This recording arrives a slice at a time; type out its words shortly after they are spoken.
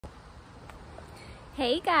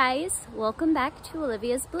Hey guys, welcome back to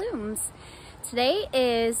Olivia's Blooms. Today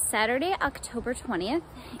is Saturday, October 20th,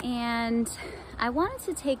 and I wanted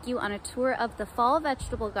to take you on a tour of the fall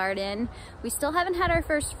vegetable garden. We still haven't had our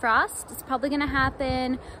first frost. It's probably gonna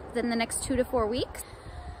happen within the next 2 to 4 weeks.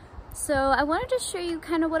 So I wanted to show you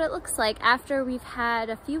kind of what it looks like after we've had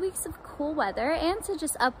a few weeks of cool weather, and to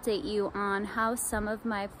just update you on how some of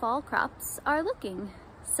my fall crops are looking.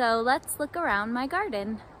 So let's look around my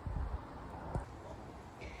garden.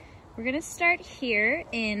 We're gonna start here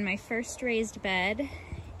in my first raised bed,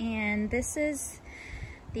 and this is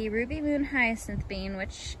the Ruby Moon Hyacinth bean,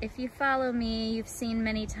 which if you follow me, you've seen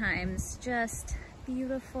many times. Just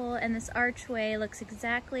beautiful, and this archway looks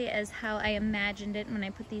exactly as how I imagined it when I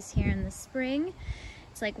put these here in the spring.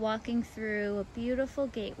 It's like walking through a beautiful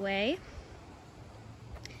gateway.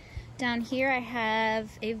 Down here I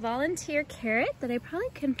have a volunteer carrot that I probably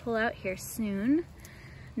can pull out here soon.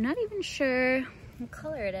 I'm not even sure what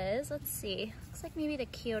color it is. Let's see. Looks like maybe the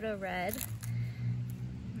Kyoto red.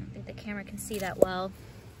 I don't think the camera can see that well.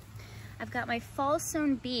 I've got my fall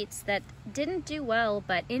sown beets that didn't do well,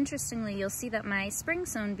 but interestingly you'll see that my spring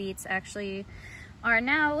sown beets actually are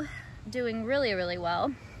now doing really, really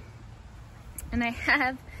well. And I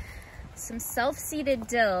have some self-seeded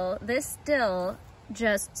dill. This dill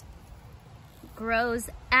just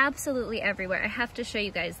grows absolutely everywhere. I have to show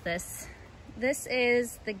you guys this. This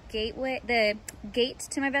is the gateway, the gate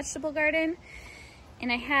to my vegetable garden.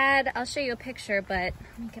 And I'll show you a picture, but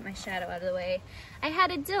let me get my shadow out of the way. I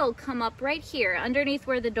had a dill come up right here underneath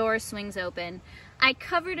where the door swings open. I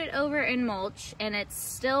covered it over in mulch and it's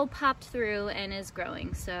still popped through and is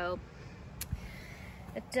growing. So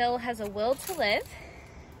the dill has a will to live.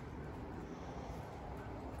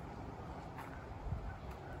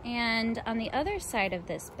 And on the other side of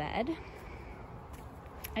this bed,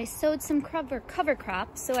 I sowed some cover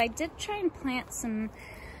crops. So I did try and plant some,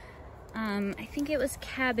 I think it was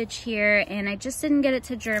cabbage here, and I just didn't get it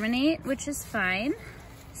to germinate, which is fine.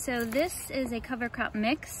 So this is a cover crop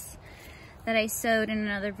mix that I sowed in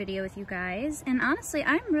another video with you guys. And honestly,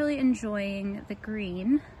 I'm really enjoying the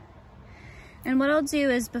green. And what I'll do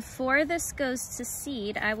is before this goes to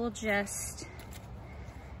seed, I will just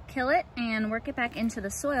kill it and work it back into the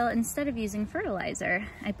soil instead of using fertilizer.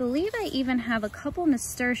 I believe I even have a couple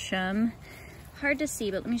nasturtium, hard to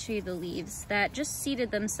see, but let me show you the leaves, that just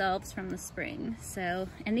seeded themselves from the spring. So,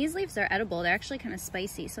 and these leaves are edible. They're actually kind of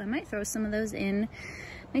spicy, so I might throw some of those in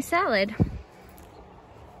my salad.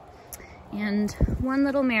 And one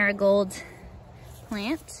little marigold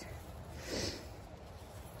plant,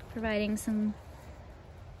 providing some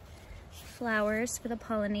flowers for the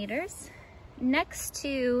pollinators. Next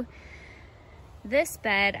to this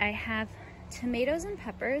bed, I have tomatoes and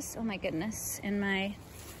peppers. Oh my goodness, and my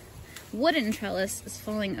wooden trellis is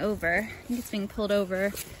falling over. I think it's being pulled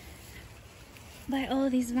over by all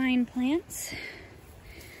of these vine plants.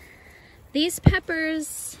 These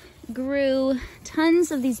peppers grew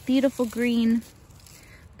tons of these beautiful green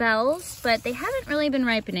bells, but they haven't really been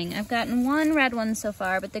ripening. I've gotten one red one so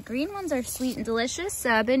far, but the green ones are sweet and delicious,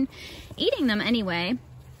 so I've been eating them anyway.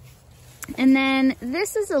 And then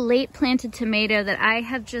this is a late planted tomato that I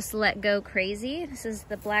have just let go crazy. This is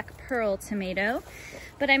the Black Pearl tomato,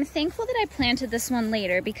 but I'm thankful that I planted this one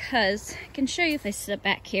later because I can show you if I sit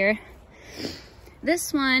back here.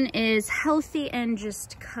 This one is healthy and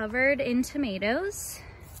just covered in tomatoes.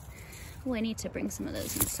 Oh, I need to bring some of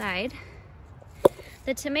those inside.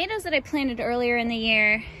 The tomatoes that I planted earlier in the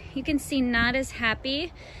year, you can see not as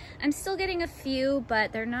happy. I'm still getting a few,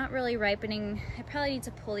 but they're not really ripening. I probably need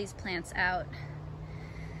to pull these plants out.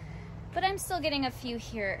 But I'm still getting a few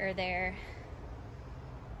here or there.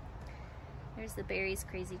 There's the Berry's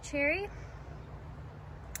Crazy Cherry.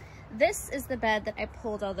 This is the bed that I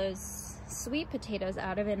pulled all those sweet potatoes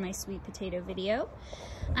out of in my sweet potato video.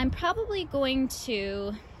 I'm probably going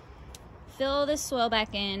to fill the soil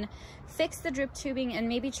back in, fix the drip tubing, and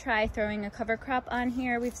maybe try throwing a cover crop on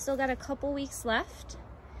here. We've still got a couple weeks left.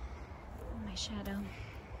 My shadow.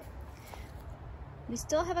 We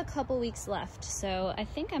still have a couple weeks left, so I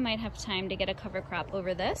think I might have time to get a cover crop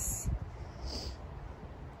over this.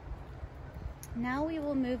 Now we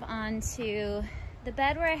will move on to the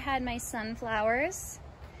bed where I had my sunflowers.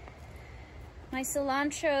 My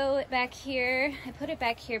cilantro back here, I put it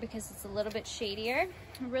back here because it's a little bit shadier.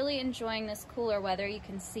 I'm really enjoying this cooler weather. You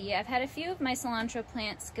can see I've had a few of my cilantro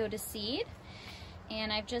plants go to seed,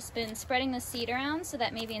 and I've just been spreading the seed around so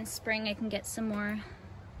that maybe in spring I can get some more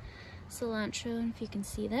cilantro. And if you can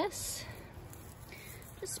see this,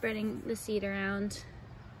 just spreading the seed around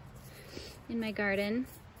in my garden.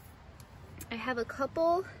 I have a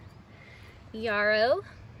couple yarrow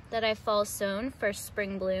that I fall sown for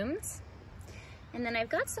spring blooms. And then I've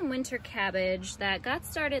got some winter cabbage that got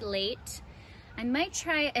started late. I might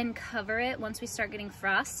try and cover it once we start getting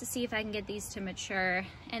frost to see if I can get these to mature.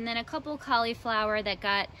 And then a couple cauliflower that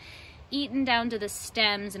got eaten down to the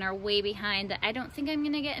stems and are way behind that I don't think I'm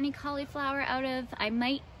gonna get any cauliflower out of. I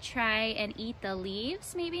might try and eat the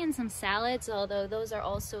leaves maybe in some salads, although those are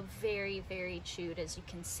also very, very chewed, as you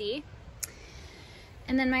can see.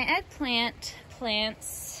 And then my eggplant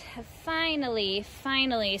plants have finally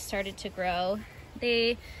started to grow.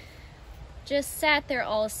 They just sat there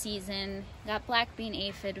all season, got black bean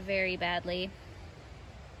aphid very badly.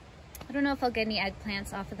 I don't know if I'll get any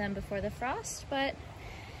eggplants off of them before the frost, but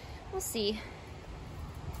we'll see.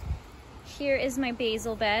 Here is my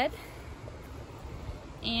basil bed.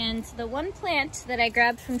 And the one plant that I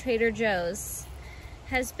grabbed from Trader Joe's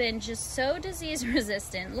has been just so disease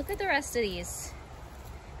resistant. Look at the rest of these.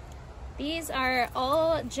 These are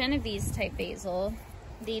all Genovese type basil.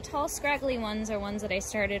 The tall scraggly ones are ones that I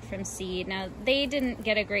started from seed. Now they didn't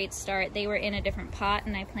get a great start. They were in a different pot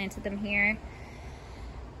and I planted them here.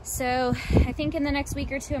 So I think in the next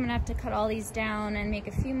week or two I'm gonna have to cut all these down and make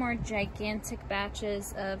a few more gigantic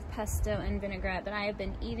batches of pesto and vinaigrette, but I have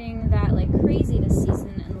been eating that like crazy this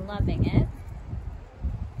season and loving it.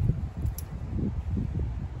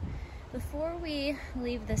 Before we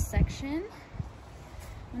leave this section,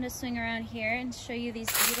 I'm gonna swing around here and show you these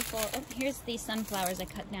beautiful, oh, here's the sunflowers I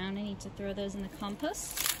cut down. I need to throw those in the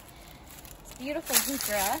compost. It's beautiful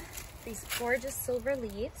heuchera, these gorgeous silver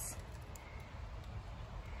leaves.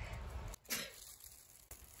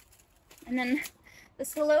 And then the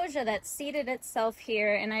celosia that seeded itself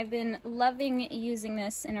here, and I've been loving using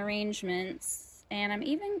this in arrangements. And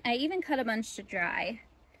I even cut a bunch to dry.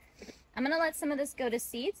 I'm gonna let some of this go to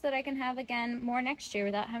seed so that I can have again more next year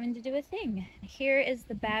without having to do a thing. Here is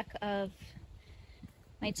the back of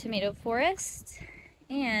my tomato forest,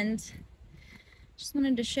 and just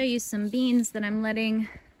wanted to show you some beans that I'm letting,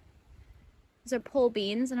 these are pole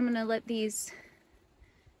beans, and I'm gonna let these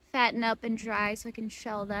fatten up and dry so I can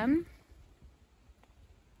shell them.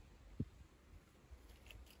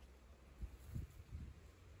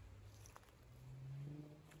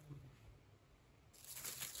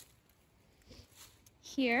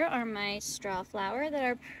 Here are my straw flower that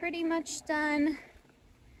are pretty much done.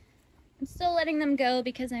 I'm still letting them go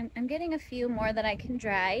because I'm getting a few more that I can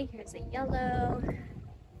dry. Here's a yellow.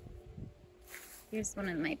 Here's one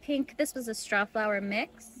of my pink. This was a straw flower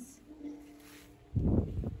mix.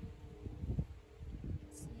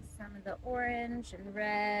 See some of the orange and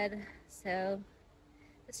red. So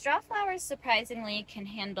the straw flowers surprisingly can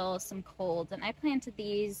handle some cold, and I planted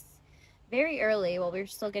these very early while we were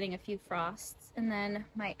still getting a few frosts. And then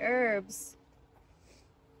my herbs,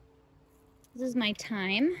 this is my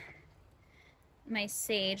thyme, my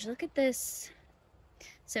sage. Look at this.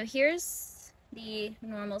 So here's the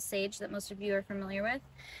normal sage that most of you are familiar with.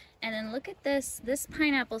 And then look at this. This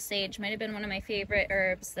pineapple sage might have been one of my favorite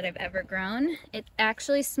herbs that I've ever grown. It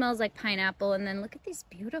actually smells like pineapple. And then look at these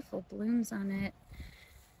beautiful blooms on it.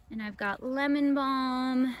 And I've got lemon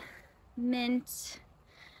balm, mint,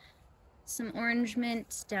 some orange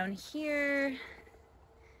mint down here,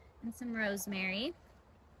 and some rosemary. You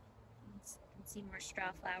can see more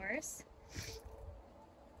straw flowers.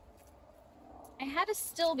 I had a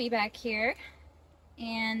stilby back here,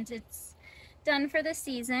 and it's done for the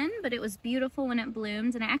season, but it was beautiful when it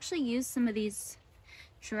bloomed, and I actually used some of these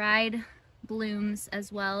dried blooms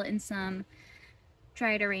as well in some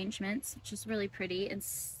dried arrangements, which is really pretty. And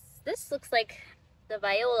this looks like the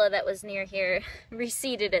viola that was near here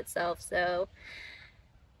reseeded itself, so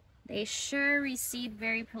they sure reseed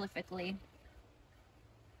very prolifically.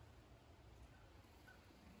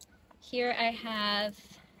 Here I have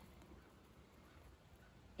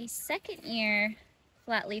a second year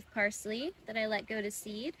flat leaf parsley that I let go to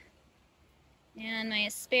seed, and my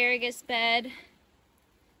asparagus bed.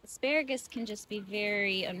 Asparagus can just be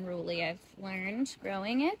very unruly, I've learned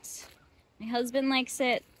growing it. My husband likes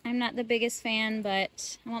it. I'm not the biggest fan,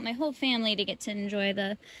 but I want my whole family to get to enjoy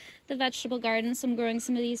the vegetable garden, so I'm growing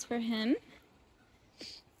some of these for him.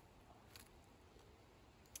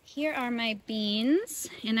 Here are my beans,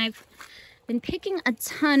 and I've been picking a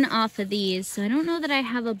ton off of these, so I don't know that I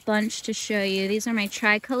have a bunch to show you. These are my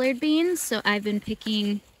tricolored beans, so I've been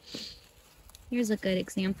picking, here's a good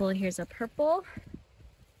example. Here's a purple.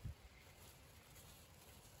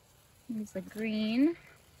 Here's the green.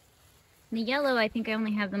 The yellow, I think I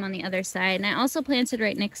only have them on the other side. And I also planted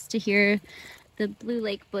right next to here the Blue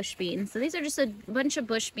Lake bush beans. So these are just a bunch of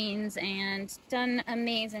bush beans and done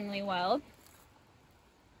amazingly well.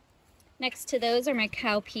 Next to those are my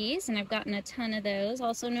cowpeas, and I've gotten a ton of those,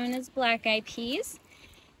 also known as black-eyed peas.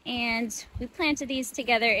 And we planted these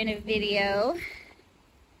together in a video.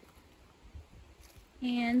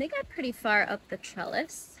 And they got pretty far up the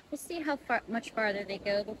trellis. We'll see how much farther they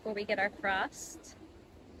go before we get our frost.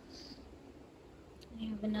 I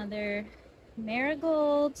have another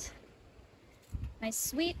marigold. My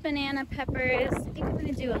sweet banana peppers. I think I'm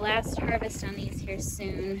going to do a last harvest on these here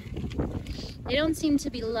soon. They don't seem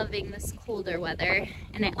to be loving this colder weather.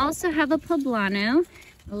 And I also have a poblano.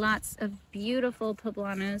 Lots of beautiful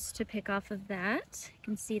poblanos to pick off of that. You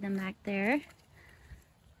can see them back there.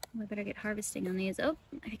 I better get harvesting on these. Oh,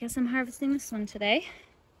 I guess I'm harvesting this one today.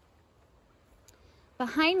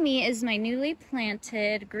 Behind me is my newly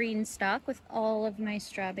planted green stalk with all of my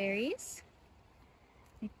strawberries.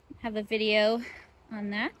 I have a video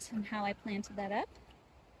on that and how I planted that up.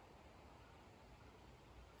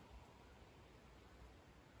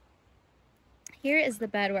 Here is the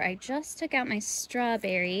bed where I just took out my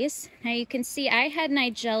strawberries. Now you can see I had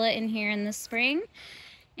nigella in here in the spring,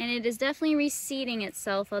 and it is definitely reseeding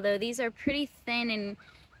itself, although these are pretty thin and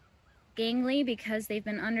gangly because they've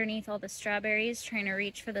been underneath all the strawberries trying to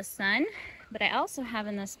reach for the sun. But I also have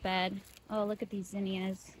in this bed, oh, look at these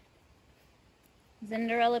zinnias.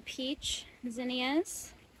 Cinderella peach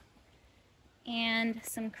zinnias, and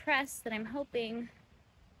some cress that I'm hoping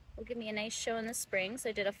will give me a nice show in the spring. So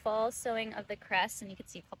I did a fall sowing of the cress, and you can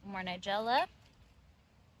see a couple more nigella.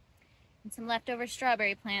 And some leftover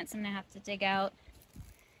strawberry plants I'm gonna have to dig out.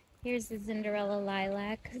 Here's the Cinderella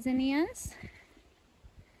lilac zinnias.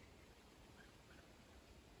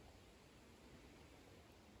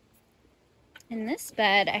 In this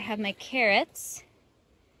bed, I have my carrots.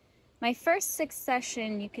 My first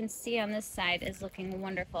succession, you can see on this side, is looking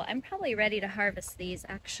wonderful. I'm probably ready to harvest these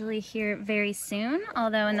actually here very soon,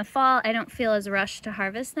 although in the fall I don't feel as rushed to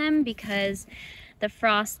harvest them because the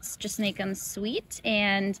frosts just make them sweet,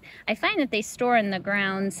 and I find that they store in the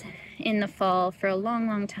ground in the fall for a long,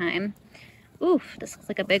 long time. Oof, this looks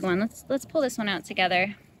like a big one. Let's pull this one out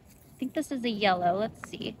together. I think this is a yellow. Let's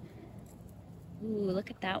see. Ooh, look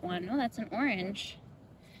at that one. Oh, that's an orange.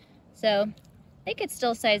 So they could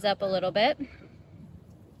still size up a little bit.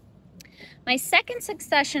 My second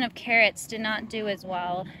succession of carrots did not do as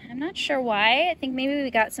well. I'm not sure why. I think maybe we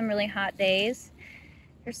got some really hot days.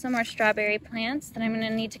 There's some more strawberry plants that I'm going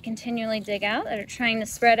to need to continually dig out that are trying to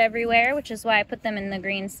spread everywhere, which is why I put them in the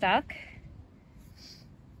green stock.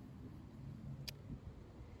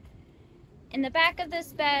 In the back of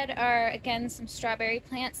this bed are, again, some strawberry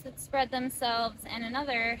plants that spread themselves and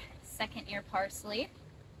another second-year parsley.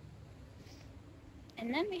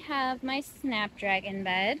 And then we have my snapdragon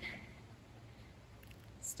bed.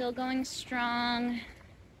 Still going strong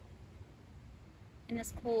in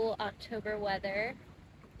this cool October weather.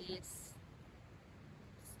 These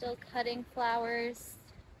still cutting flowers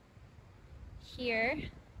here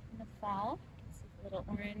in the fall. See a little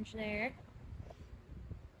orange there.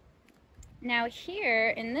 Now here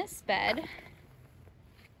in this bed,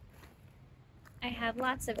 I have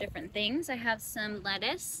lots of different things. I have some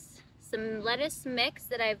lettuce mix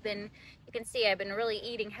that you can see I've been really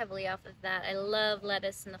eating heavily off of that. I love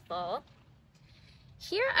lettuce in the fall.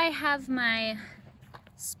 Here I have my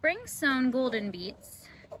spring sown golden beets.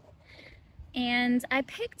 And I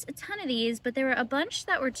picked a ton of these, but there were a bunch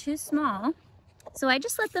that were too small. So I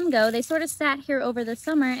just let them go. They sort of sat here over the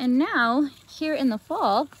summer, and now here in the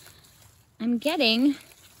fall, I'm getting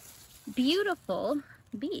beautiful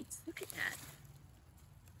beets. Look at that.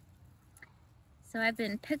 So I've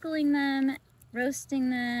been pickling them, roasting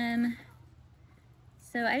them.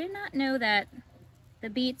 So I did not know that the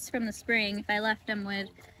beets from the spring, if I left them, would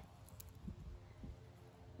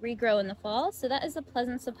regrow in the fall. So that is a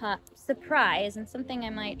pleasant surprise and something I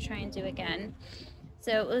might try and do again.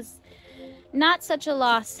 So it was not such a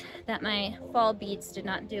loss that my fall beets did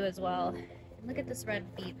not do as well. Look at this red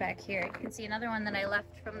beet back here. You can see another one that I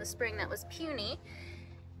left from the spring that was puny.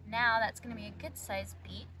 Now that's going to be a good sized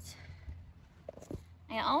beet.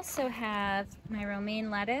 I also have my romaine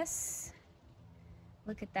lettuce.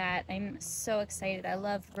 Look at that. I'm so excited. I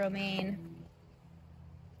love romaine.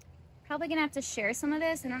 Probably gonna have to share some of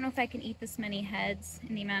this. I don't know if I can eat this many heads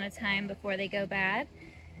in the amount of time before they go bad.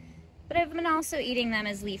 But I've been also eating them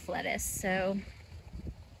as leaf lettuce, so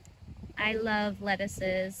I love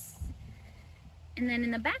lettuces. And then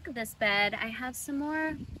in the back of this bed, I have some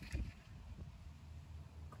more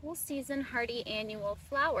cool season hardy annual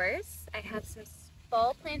flowers. I have some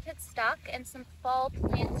fall planted stock and some fall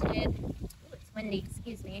planted, ooh, it's windy,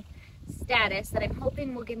 excuse me, status that I'm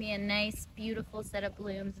hoping will give me a nice, beautiful set of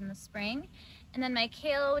blooms in the spring. And then my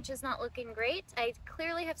kale, which is not looking great. I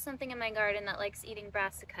clearly have something in my garden that likes eating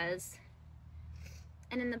brassicas.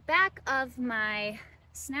 And in the back of my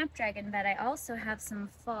snapdragon bed, I also have some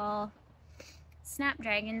fall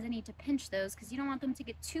snapdragons. I need to pinch those because you don't want them to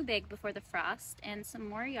get too big before the frost. And some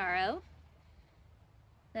more yarrow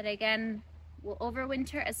that again will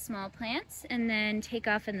overwinter as small plants and then take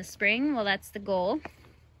off in the spring. Well, that's the goal.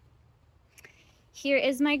 Here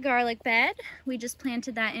is my garlic bed. We just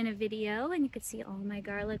planted that in a video and you could see all my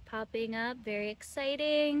garlic popping up. Very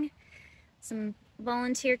exciting. Some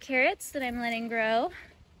volunteer carrots that I'm letting grow.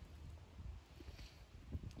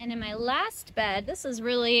 And in my last bed, this is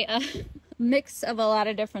really a mix of a lot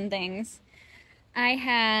of different things. I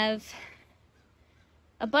have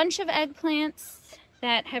a bunch of eggplants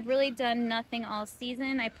that have really done nothing all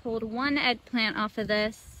season. I pulled one eggplant off of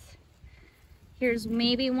this. Here's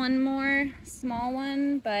maybe one more small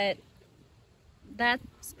one, but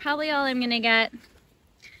that's probably all I'm gonna get.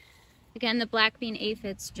 Again, the black bean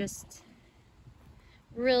aphids just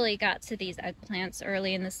really got to these eggplants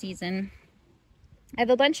early in the season. I have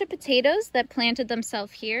a bunch of potatoes that planted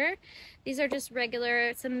themselves here. These are just regular,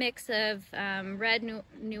 it's a mix of red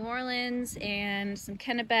New Orleans and some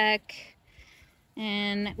Kennebec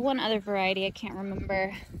and one other variety, I can't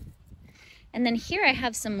remember. And then here I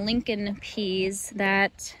have some Lincoln peas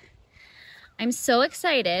that I'm so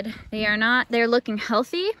excited. They're looking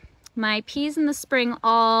healthy. My peas in the spring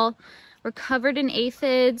all were covered in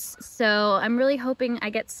aphids, so I'm really hoping I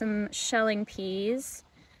get some shelling peas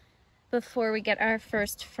before we get our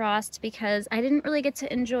first frost because I didn't really get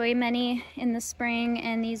to enjoy many in the spring,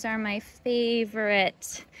 and these are my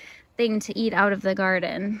favorite thing to eat out of the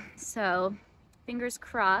garden. So fingers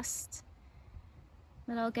crossed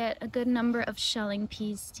that I'll get a good number of shelling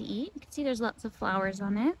peas to eat. You can see there's lots of flowers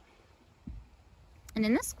on it. And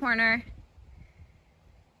in this corner,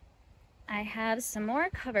 I have some more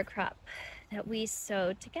cover crop that we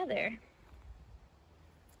sowed together.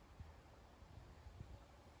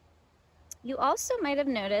 You also might have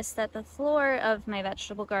noticed that the floor of my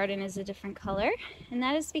vegetable garden is a different color, and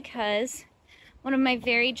that is because one of my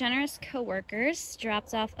very generous coworkers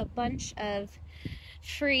dropped off a bunch of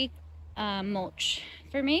free mulch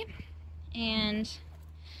for me. And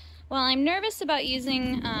while I'm nervous about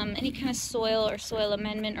using any kind of soil or soil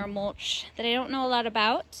amendment or mulch that I don't know a lot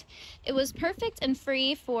about, it was perfect and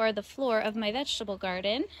free for the floor of my vegetable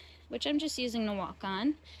garden, which I'm just using to walk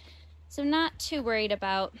on. So not too worried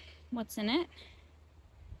about what's in it.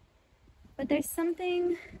 But there's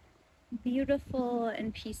something beautiful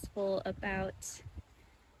and peaceful about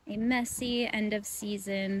a messy end of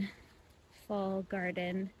season fall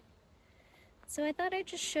garden. So I thought I'd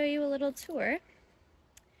just show you a little tour.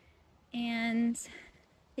 And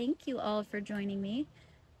thank you all for joining me.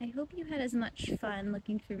 I hope you had as much fun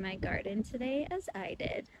looking through my garden today as I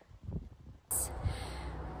did.